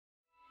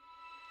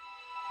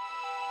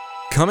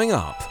Coming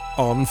up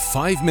on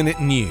 5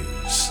 Minute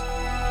News.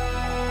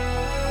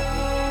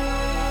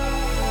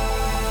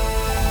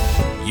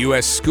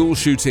 US school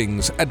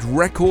shootings at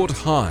record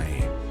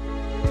high.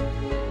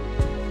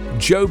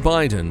 Joe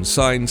Biden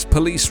signs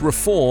police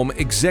reform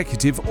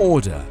executive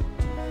order.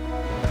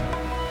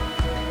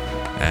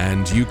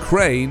 And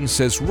Ukraine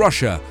says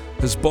Russia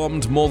has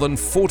bombed more than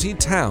 40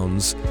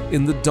 towns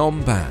in the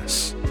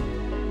Donbass.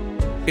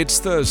 It's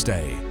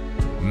Thursday,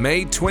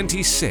 May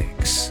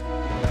 26.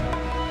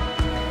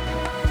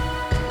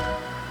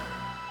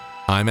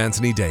 I'm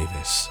Anthony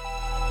Davis.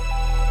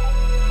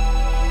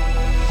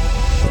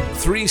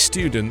 3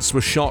 students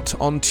were shot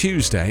on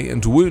Tuesday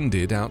and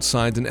wounded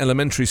outside an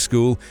elementary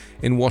school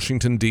in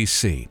Washington,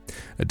 D.C.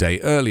 A day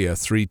earlier,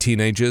 3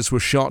 teenagers were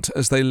shot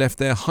as they left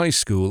their high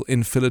school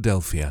in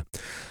Philadelphia.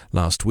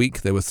 Last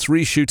week, there were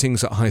 3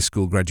 shootings at high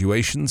school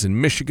graduations in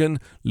Michigan,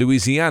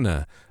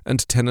 Louisiana,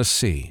 and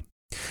Tennessee.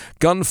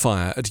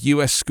 Gunfire at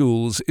US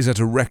schools is at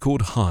a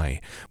record high,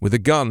 with a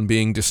gun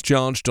being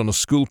discharged on a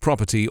school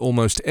property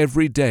almost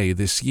every day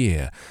this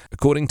year,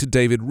 according to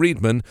David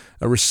Riedman,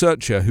 a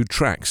researcher who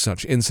tracks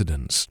such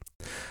incidents.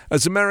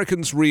 As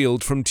Americans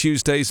reeled from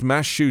Tuesday's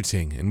mass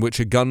shooting in which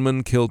a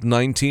gunman killed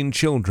 19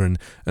 children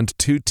and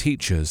 2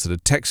 teachers at a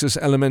Texas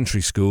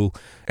elementary school,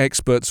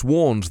 experts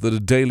warned that a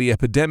daily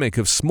epidemic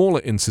of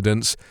smaller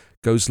incidents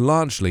goes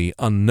largely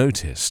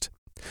unnoticed.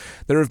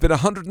 There have been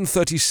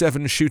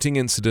 137 shooting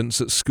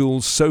incidents at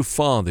schools so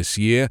far this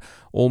year,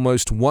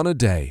 almost 1 a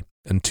day,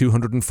 and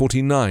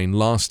 249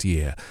 last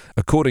year,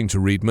 according to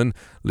Riedman,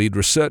 lead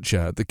researcher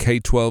at the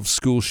K-12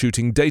 school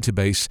shooting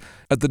database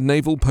at the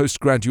Naval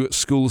Postgraduate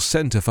School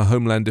Center for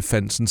Homeland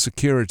Defense and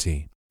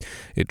Security.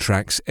 It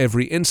tracks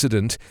every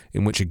incident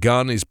in which a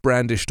gun is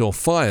brandished or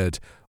fired,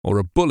 or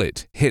a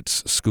bullet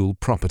hits school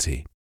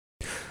property.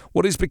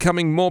 What is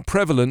becoming more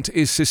prevalent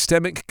is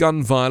systemic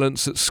gun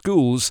violence at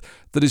schools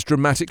that is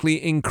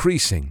dramatically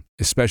increasing,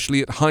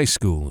 especially at high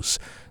schools.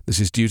 This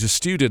is due to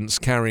students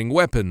carrying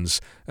weapons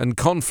and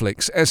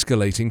conflicts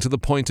escalating to the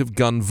point of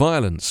gun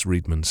violence,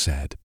 Riedman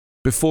said.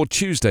 Before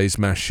Tuesday's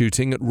mass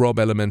shooting at Robb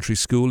Elementary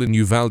School in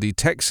Uvalde,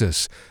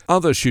 Texas,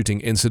 other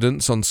shooting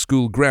incidents on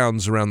school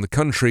grounds around the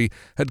country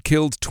had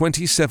killed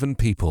 27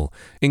 people,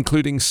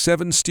 including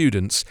 7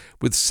 students,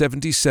 with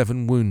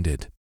 77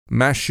 wounded.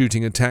 Mass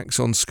shooting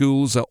attacks on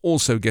schools are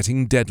also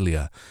getting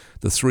deadlier.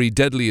 The 3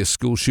 deadliest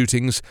school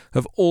shootings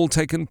have all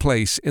taken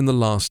place in the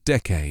last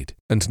decade.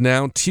 And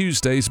now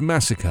Tuesday's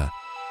massacre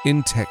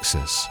in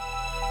Texas.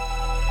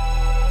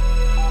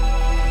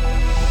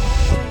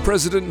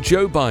 President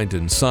Joe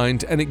Biden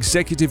signed an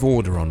executive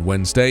order on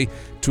Wednesday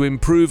to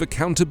improve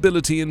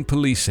accountability in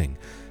policing,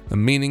 a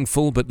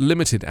meaningful but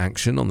limited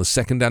action on the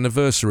 2nd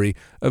anniversary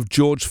of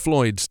George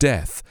Floyd's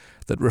death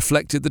that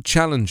reflected the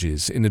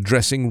challenges in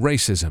addressing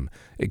racism,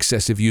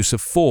 excessive use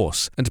of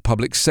force, and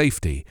public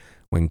safety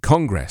when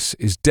Congress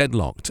is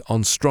deadlocked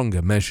on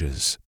stronger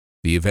measures.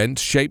 The event,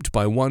 shaped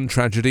by one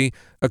tragedy,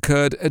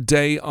 occurred a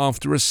day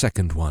after a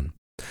second one.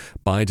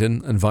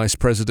 Biden and Vice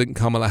President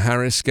Kamala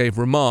Harris gave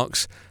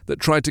remarks that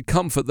tried to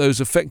comfort those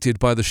affected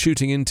by the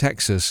shooting in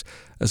Texas,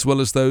 as well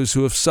as those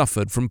who have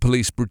suffered from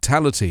police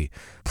brutality,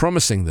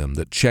 promising them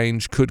that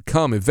change could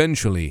come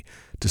eventually,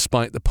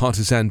 despite the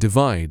partisan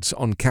divides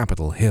on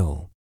Capitol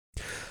Hill.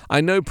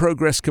 "I know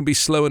progress can be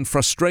slow and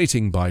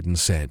frustrating," Biden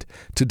said.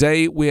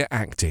 "Today we're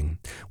acting.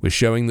 We're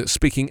showing that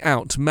speaking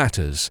out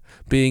matters,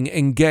 being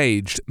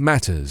engaged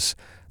matters,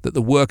 that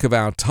the work of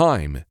our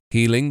time,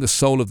 healing the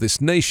soul of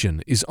this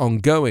nation, is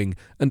ongoing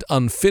and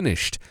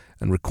unfinished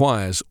and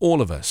requires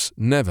all of us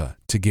never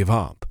to give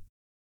up."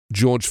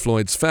 George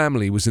Floyd's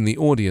family was in the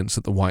audience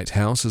at the White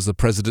House as the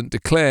president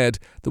declared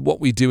that what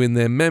we do in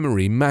their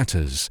memory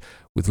matters,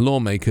 with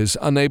lawmakers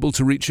unable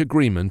to reach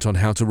agreement on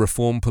how to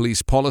reform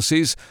police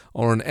policies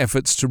or on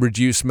efforts to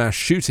reduce mass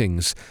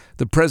shootings.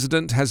 The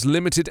president has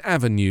limited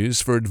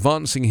avenues for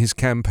advancing his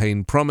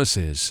campaign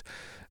promises.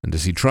 And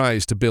as he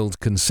tries to build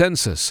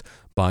consensus,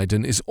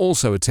 Biden is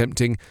also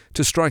attempting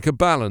to strike a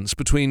balance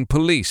between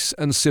police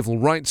and civil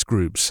rights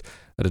groups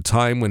at a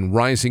time when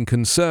rising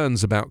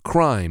concerns about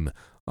crime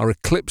are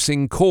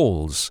eclipsing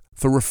calls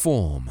for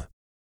reform.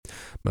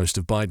 Most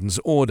of Biden's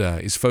order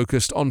is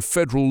focused on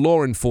federal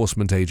law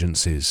enforcement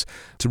agencies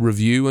to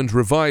review and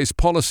revise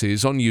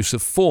policies on use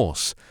of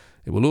force.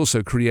 It will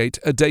also create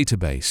a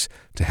database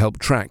to help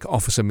track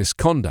officer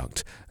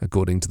misconduct,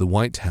 according to the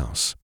White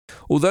House.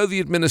 Although the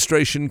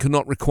administration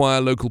cannot require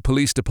local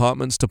police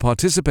departments to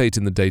participate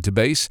in the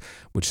database,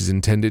 which is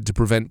intended to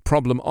prevent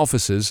problem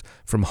officers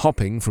from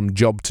hopping from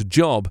job to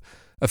job,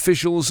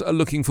 officials are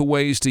looking for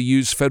ways to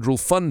use federal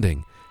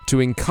funding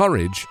to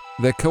encourage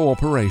their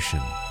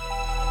cooperation.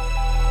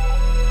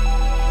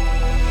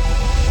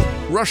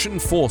 Russian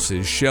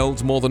forces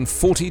shelled more than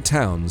 40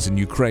 towns in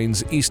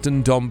Ukraine's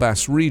eastern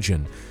Donbass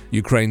region,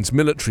 Ukraine's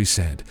military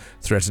said,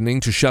 threatening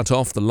to shut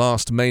off the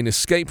last main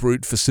escape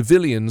route for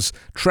civilians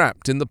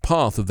trapped in the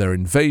path of their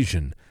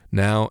invasion,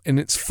 now in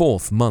its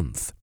 4th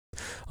month.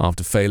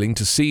 After failing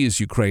to seize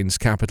Ukraine's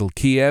capital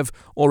Kiev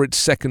or its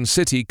second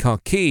city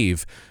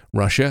Kharkiv,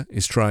 Russia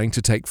is trying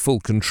to take full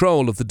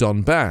control of the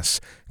Donbass,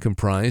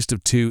 comprised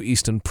of 2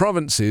 eastern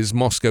provinces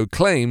Moscow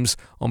claims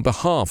on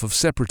behalf of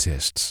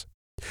separatists.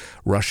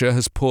 Russia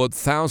has poured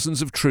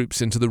thousands of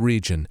troops into the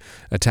region,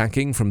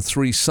 attacking from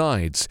 3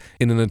 sides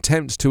in an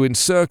attempt to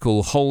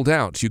hold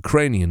out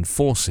Ukrainian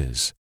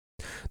forces.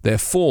 Their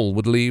fall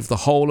would leave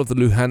the whole of the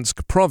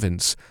Luhansk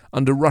province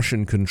under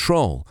Russian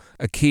control,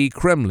 a key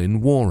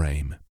Kremlin war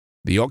aim.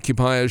 The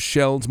occupiers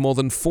shelled more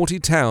than 40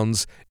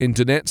 towns in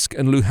Donetsk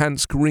and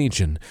Luhansk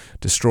region,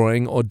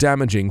 destroying or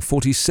damaging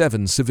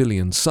 47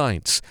 civilian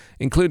sites,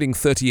 including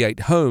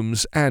 38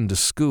 homes and a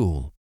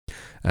school.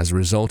 As a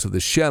result of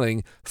the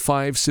shelling,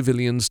 5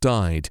 civilians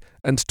died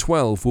and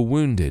 12 were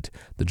wounded,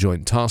 the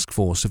Joint Task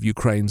Force of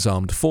Ukraine's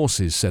armed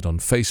forces said on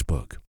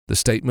Facebook. The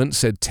statement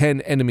said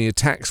 10 enemy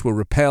attacks were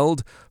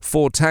repelled,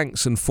 4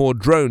 tanks and 4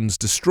 drones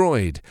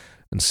destroyed,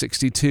 and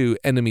 62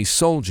 enemy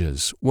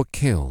soldiers were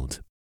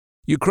killed.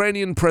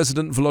 Ukrainian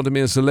President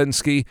Volodymyr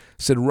Zelensky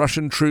said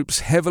Russian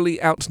troops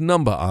heavily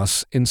outnumber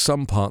us in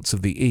some parts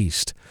of the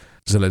east.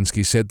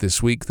 Zelensky said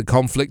this week the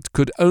conflict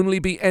could only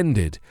be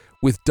ended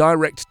with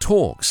direct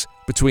talks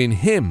between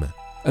him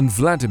and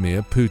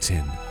Vladimir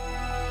Putin.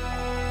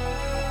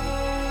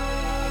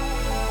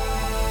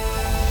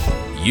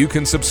 You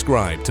can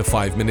subscribe to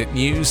 5 Minute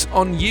News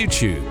on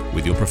YouTube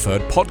with your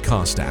preferred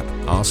podcast app.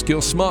 Ask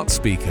your smart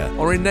speaker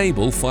or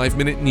enable 5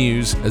 Minute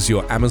News as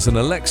your Amazon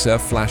Alexa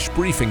flash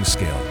briefing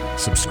skill.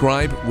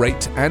 Subscribe,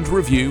 rate and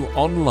review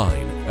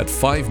online at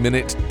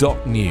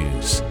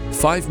 5minute.news.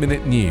 5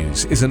 Minute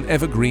News is an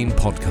evergreen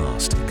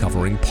podcast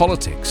covering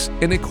politics,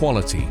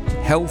 inequality,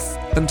 health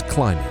and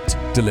climate,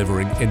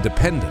 delivering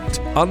independent,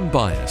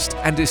 unbiased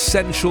and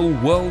essential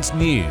world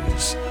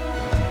news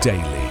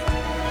daily.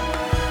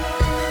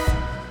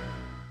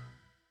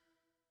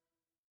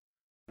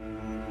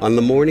 On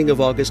the morning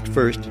of August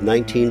 1st,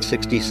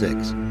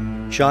 1966,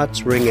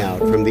 shots ring out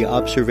from the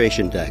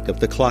observation deck of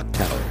the clock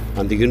tower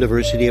on the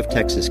University of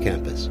Texas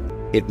campus.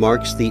 It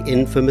marks the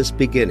infamous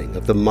beginning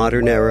of the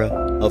modern era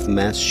of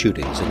mass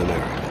shootings in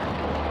America.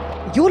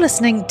 You're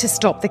listening to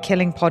Stop the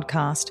Killing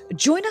podcast.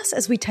 Join us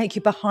as we take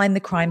you behind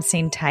the crime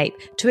scene tape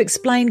to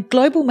explain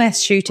global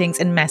mass shootings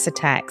and mass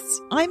attacks.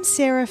 I'm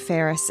Sarah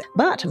Ferris,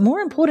 but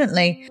more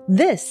importantly,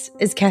 this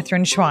is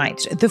Catherine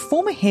Schweit, the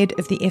former head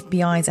of the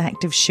FBI's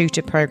active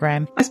shooter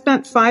program. I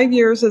spent 5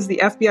 years as the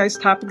FBI's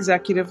top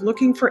executive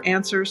looking for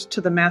answers to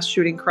the mass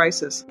shooting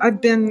crisis. I've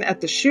been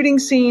at the shooting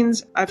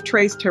scenes, I've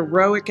traced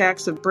heroic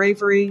acts of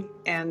bravery,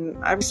 and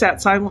I've sat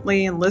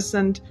silently and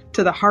listened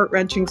to the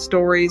heart-wrenching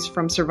stories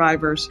from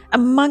survivors.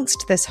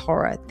 Amongst this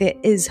horror, there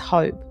is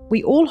hope.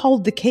 We all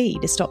hold the key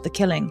to stop the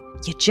killing.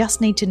 You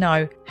just need to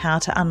know how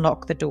to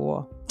unlock the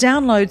door.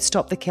 Download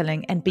Stop the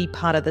Killing and be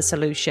part of the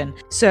solution.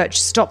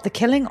 Search Stop the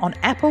Killing on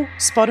Apple,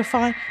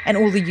 Spotify, and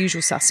all the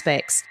usual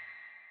suspects.